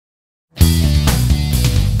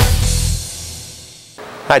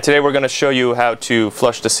Hi, today we're going to show you how to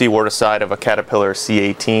flush the seawater side of a Caterpillar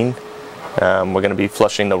C18. We're going to be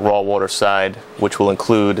flushing the raw water side, which will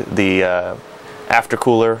include the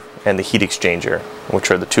aftercooler and the heat exchanger,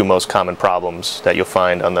 which are the two most common problems that you'll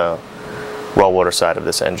find on the raw water side of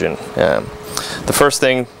this engine. The first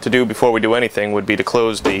thing to do before we do anything would be to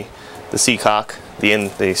close the seacock,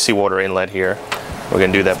 the seawater inlet here. We're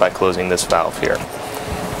going to do that by closing this valve here.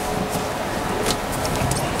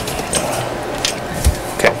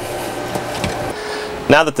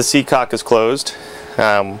 Now that the seacock is closed,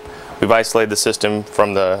 we've isolated the system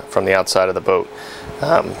from the outside of the boat.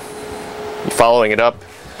 Following it up,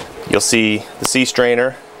 you'll see the sea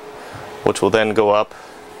strainer, which will then go up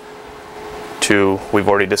to, we've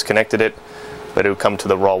already disconnected it, but it would come to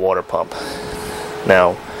the raw water pump.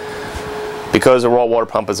 Now, because a raw water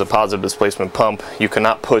pump is a positive displacement pump, you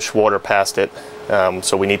cannot push water past it,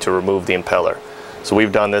 so we need to remove the impeller. So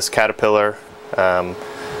we've done this. Caterpillar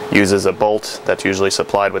uses a bolt that's usually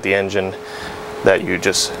supplied with the engine that you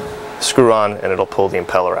just screw on and it'll pull the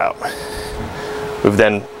impeller out. We've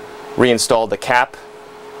then reinstalled the cap,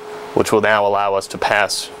 which will now allow us to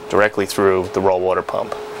pass directly through the raw water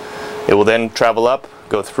pump. It will then travel up,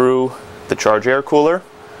 go through the charge air cooler,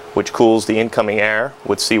 which cools the incoming air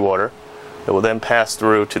with seawater. It will then pass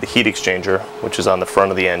through to the heat exchanger, which is on the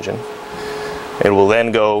front of the engine. It will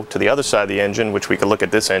then go to the other side of the engine, which we can look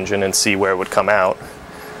at this engine and see where it would come out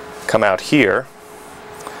here,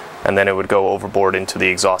 and then it would go overboard into the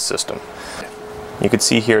exhaust system. You can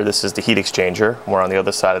see here this is the heat exchanger. We're on the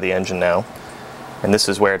other side of the engine now, and this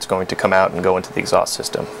is where it's going to come out and go into the exhaust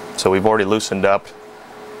system. So we've already loosened up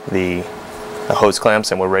the hose clamps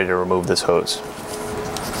and we're ready to remove this hose.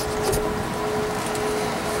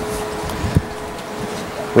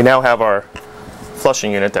 We now have our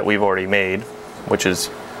flushing unit that we've already made, which is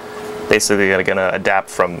basically going to adapt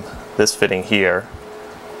from this fitting here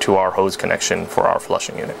to our hose connection for our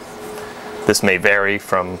flushing unit. This may vary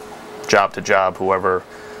from job to job, whoever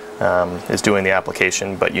is doing the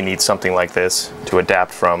application, but you need something like this to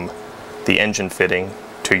adapt from the engine fitting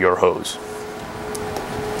to your hose.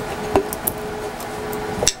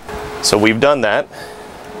 So we've done that,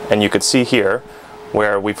 and you can see here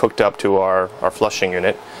where we've hooked up to our flushing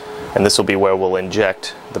unit, and this will be where we'll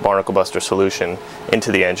inject the Barnacle Buster solution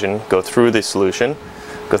into the engine, go through the solution,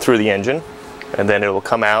 go through the engine, and then it will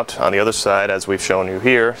come out on the other side, as we've shown you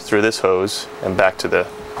here, through this hose and back to the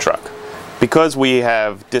truck. Because we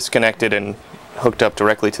have disconnected and hooked up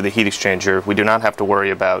directly to the heat exchanger, we do not have to worry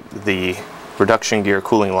about the reduction gear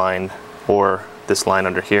cooling line or this line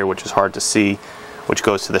under here, which is hard to see, which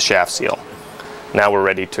goes to the shaft seal. Now we're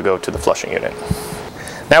ready to go to the flushing unit.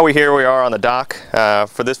 Now we are on the dock.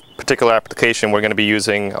 For this particular application, we're going to be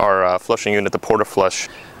using our flushing unit, the Porta Flush.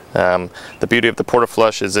 The beauty of the Porta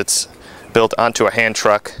Flush is it's built onto a hand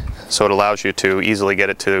truck, so it allows you to easily get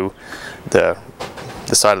it to the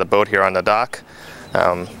side of the boat here on the dock.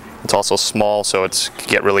 It's also small, so it can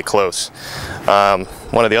get really close.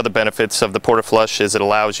 One of the other benefits of the Porta Flush is it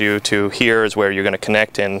allows you to, here is where you're going to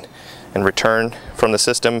connect and return from the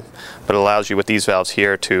system, but it allows you with these valves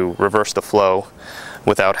here to reverse the flow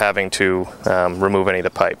without having to remove any of the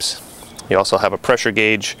pipes. You also have a pressure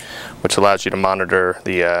gauge, which allows you to monitor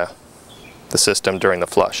the system during the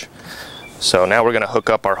flush. So now we're going to hook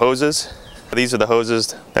up our hoses. These are the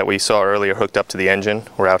hoses that we saw earlier hooked up to the engine.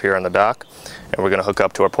 We're out here on the dock, and we're going to hook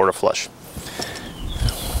up to our Porta Flush.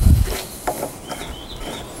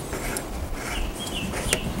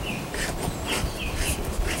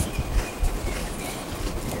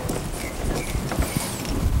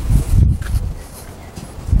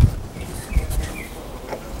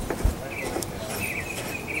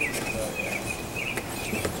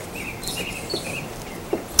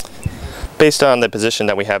 Based on the position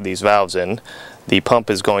that we have these valves in, the pump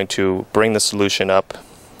is going to bring the solution up,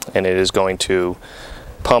 and it is going to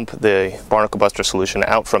pump the Barnacle Buster solution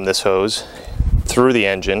out from this hose through the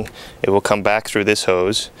engine. It will come back through this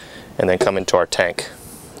hose and then come into our tank.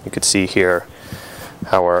 You can see here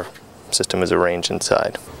how our system is arranged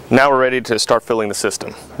inside. Now we're ready to start filling the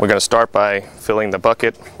system. We're going to start by filling the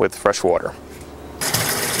bucket with fresh water.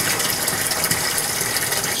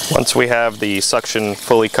 Once we have the suction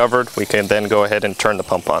fully covered, we can then go ahead and turn the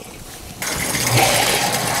pump on.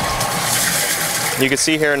 You can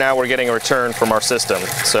see here now we're getting a return from our system.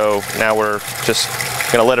 So now we're just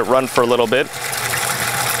going to let it run for a little bit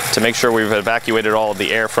to make sure we've evacuated all of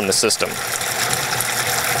the air from the system.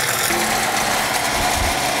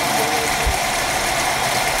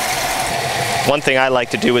 One thing I like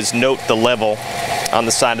to do is note the level on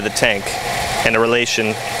the side of the tank and a relation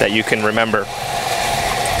that you can remember.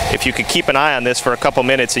 If you could keep an eye on this for a couple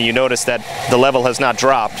minutes and you notice that the level has not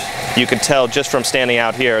dropped, you can tell just from standing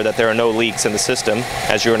out here that there are no leaks in the system,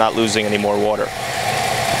 as you're not losing any more water.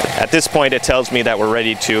 At this point, it tells me that we're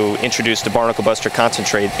ready to introduce the Barnacle Buster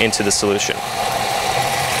concentrate into the solution.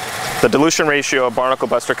 The dilution ratio of Barnacle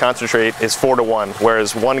Buster concentrate is 4:1,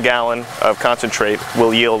 whereas 1 gallon of concentrate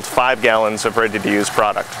will yield 5 gallons of ready-to-use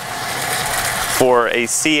product. For a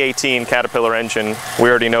C18 Caterpillar engine, we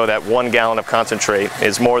already know that 1 gallon of concentrate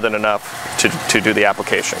is more than enough to do the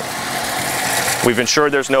application. We've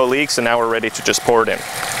ensured there's no leaks, and now we're ready to just pour it in.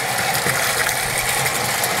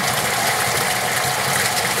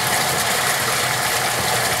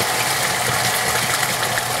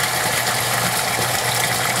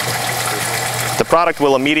 The product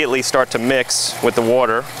will immediately start to mix with the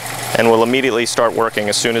water and will immediately start working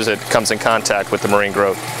as soon as it comes in contact with the marine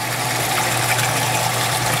growth.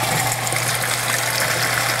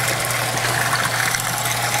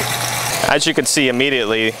 As you can see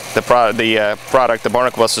immediately, the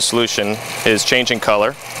Barnacle Buster solution is changing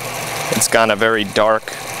color. It's gone a very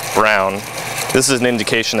dark brown. This is an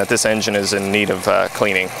indication that this engine is in need of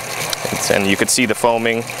cleaning. And you can see the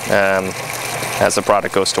foaming as the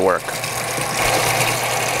product goes to work.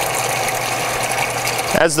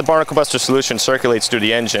 As the Barnacle Buster solution circulates through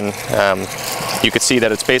the engine, you can see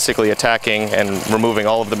that it's basically attacking and removing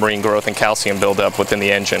all of the marine growth and calcium buildup within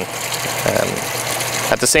the engine.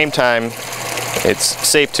 At the same time, it's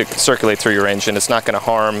safe to circulate through your engine. It's not going to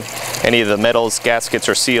harm any of the metals, gaskets,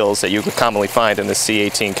 or seals that you could commonly find in the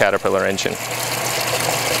C18 Caterpillar engine.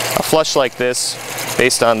 A flush like this,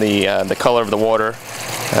 based on the color of the water,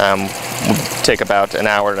 will take about an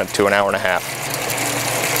hour to an hour and a half.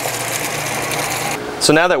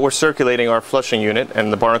 So now that we're circulating our flushing unit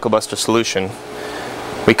and the Barnacle Buster solution,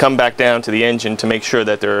 we come back down to the engine to make sure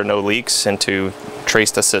that there are no leaks and to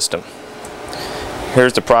trace the system.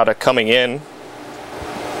 Here's the product coming in,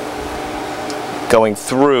 going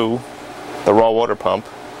through the raw water pump,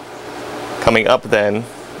 coming up then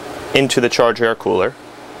into the charge air cooler,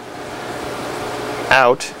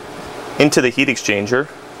 out into the heat exchanger,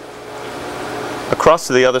 across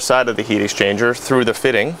to the other side of the heat exchanger through the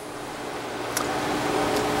fitting,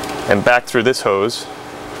 and back through this hose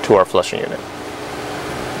to our flushing unit.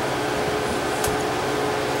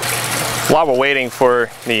 While we're waiting for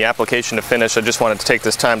the application to finish, I just wanted to take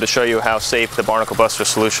this time to show you how safe the Barnacle Buster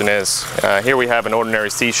solution is. Here we have an ordinary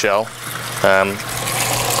seashell. I'm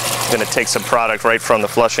going to take some product right from the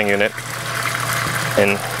flushing unit,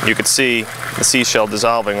 and you can see the seashell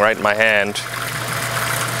dissolving right in my hand.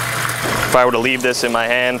 If I were to leave this in my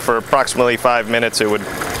hand for approximately 5 minutes, it would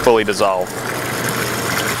fully dissolve.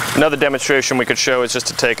 Another demonstration we could show is just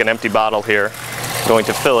to take an empty bottle here. I'm going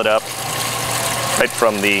to fill it up right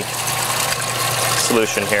from the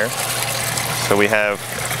solution here. So we have,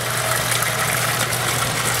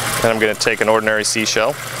 and I'm going to take an ordinary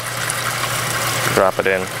seashell, drop it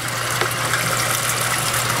in.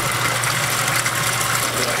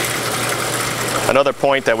 Another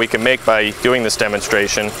point that we can make by doing this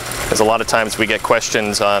demonstration is a lot of times we get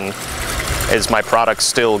questions on, is my product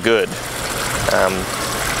still good?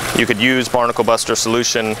 You could use Barnacle Buster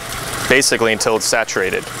solution basically until it's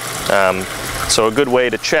saturated. So a good way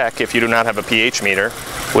to check if you do not have a pH meter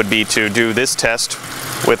would be to do this test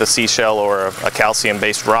with a seashell or a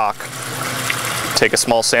calcium-based rock. Take a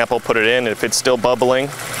small sample, put it in, and if it's still bubbling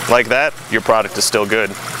like that, your product is still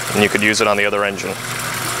good, and you could use it on the other engine.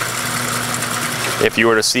 If you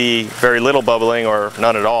were to see very little bubbling or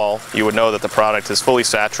none at all, you would know that the product is fully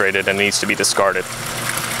saturated and needs to be discarded.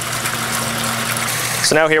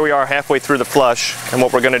 So now here we are halfway through the flush, and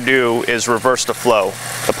what we're going to do is reverse the flow.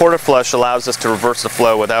 The Porta Flush allows us to reverse the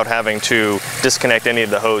flow without having to disconnect any of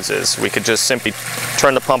the hoses. We could just simply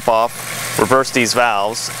turn the pump off, reverse these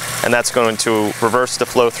valves, and that's going to reverse the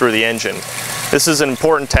flow through the engine. This is an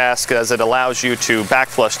important task as it allows you to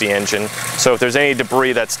backflush the engine, so if there's any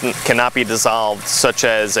debris that cannot be dissolved, such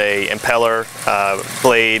as a impeller,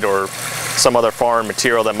 blade, or some other foreign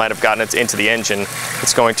material that might have gotten it into the engine,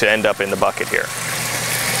 it's going to end up in the bucket here.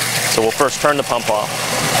 So we'll first turn the pump off.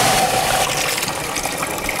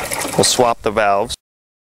 We'll swap the valves.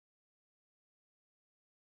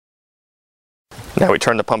 Now we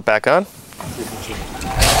turn the pump back on.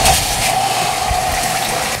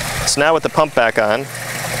 So now with the pump back on,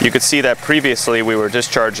 you could see that previously we were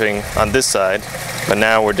discharging on this side, but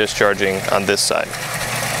now we're discharging on this side.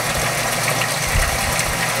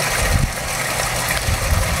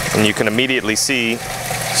 And you can immediately see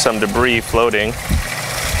some debris floating,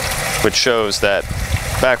 which shows that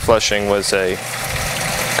backflushing was a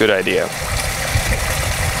good idea.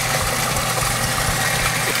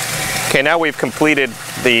 Okay, now we've completed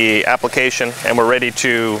the application and we're ready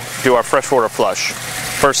to do our freshwater flush.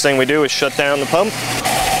 First thing we do is shut down the pump.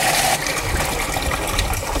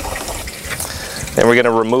 Then we're going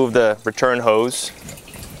to remove the return hose.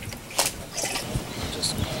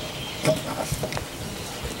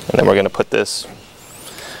 And then we're going to put this.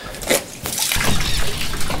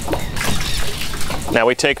 Now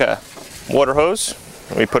we take a water hose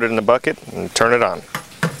and we put it in the bucket and turn it on.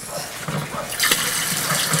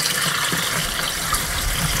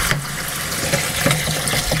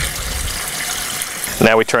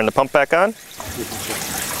 Now we turn the pump back on.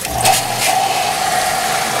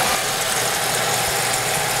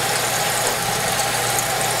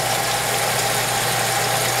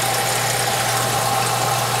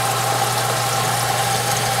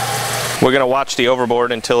 We're going to watch the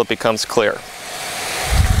overboard until it becomes clear.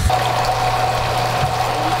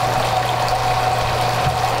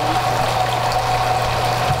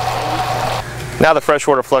 Now the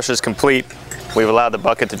freshwater flush is complete. We've allowed the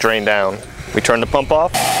bucket to drain down. We turn the pump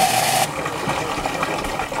off.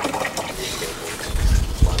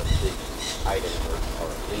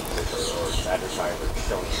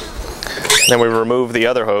 Then we remove the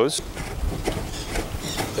other hose.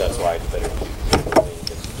 That's why it's better.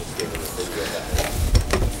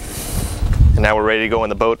 And now we're ready to go in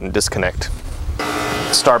the boat and disconnect.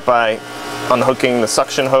 Start by unhooking the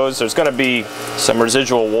suction hose. There's going to be some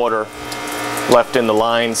residual water left in the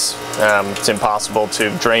lines. It's impossible to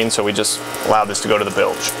drain, so we just allow this to go to the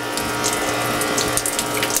bilge.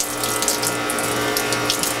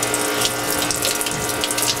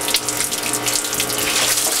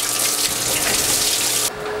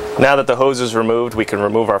 Now that the hose is removed, we can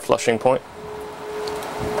remove our flushing point.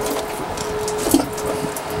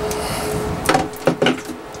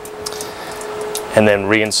 And then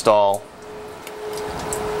reinstall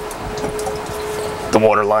the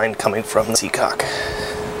water line coming from the seacock.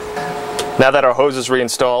 Now that our hose is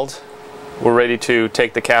reinstalled, we're ready to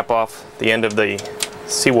take the cap off the end of the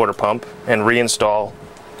seawater pump and reinstall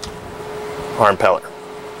our impeller.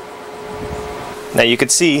 Now you can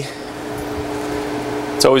see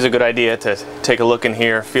it's always a good idea to take a look in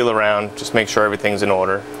here, feel around, just make sure everything's in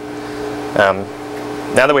order.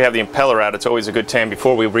 Now that we have the impeller out, it's always a good time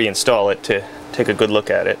before we reinstall it to take a good look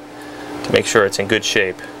at it to make sure it's in good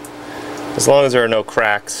shape. As long as there are no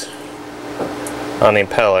cracks on the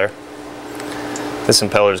impeller, this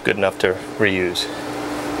impeller is good enough to reuse.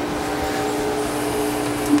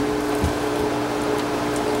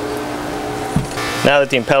 Now that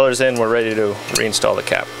the impeller's in, we're ready to reinstall the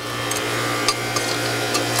cap.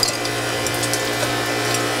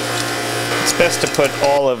 It's best to put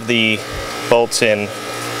all of the bolts in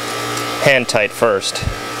hand tight first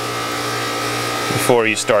before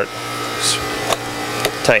you start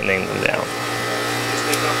tightening them down.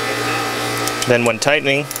 Then when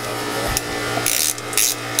tightening,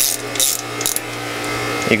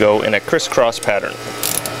 you go in a crisscross pattern.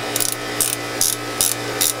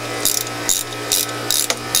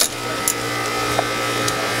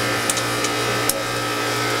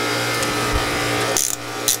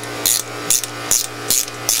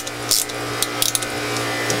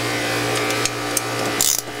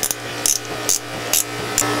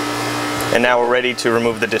 And now we're ready to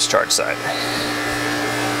remove the discharge side.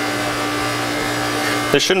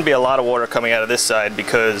 There shouldn't be a lot of water coming out of this side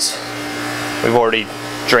because we've already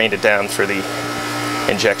drained it down through the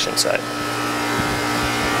injection side.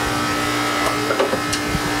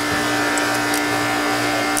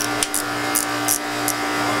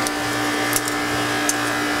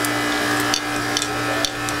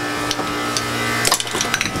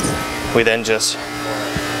 We then just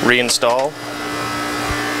reinstall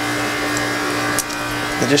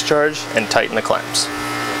the discharge and tighten the clamps.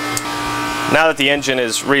 Now that the engine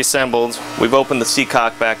is reassembled, we've opened the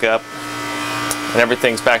seacock back up and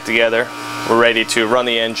everything's back together. We're ready to run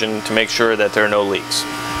the engine to make sure that there are no leaks.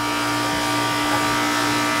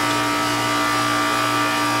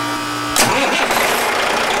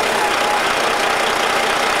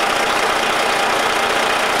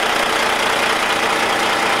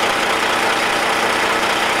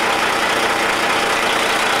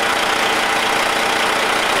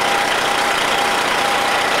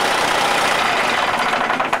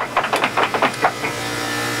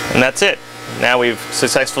 And that's it. Now we've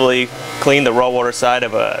successfully cleaned the raw water side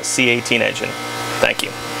of a C18 engine. Thank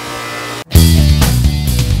you.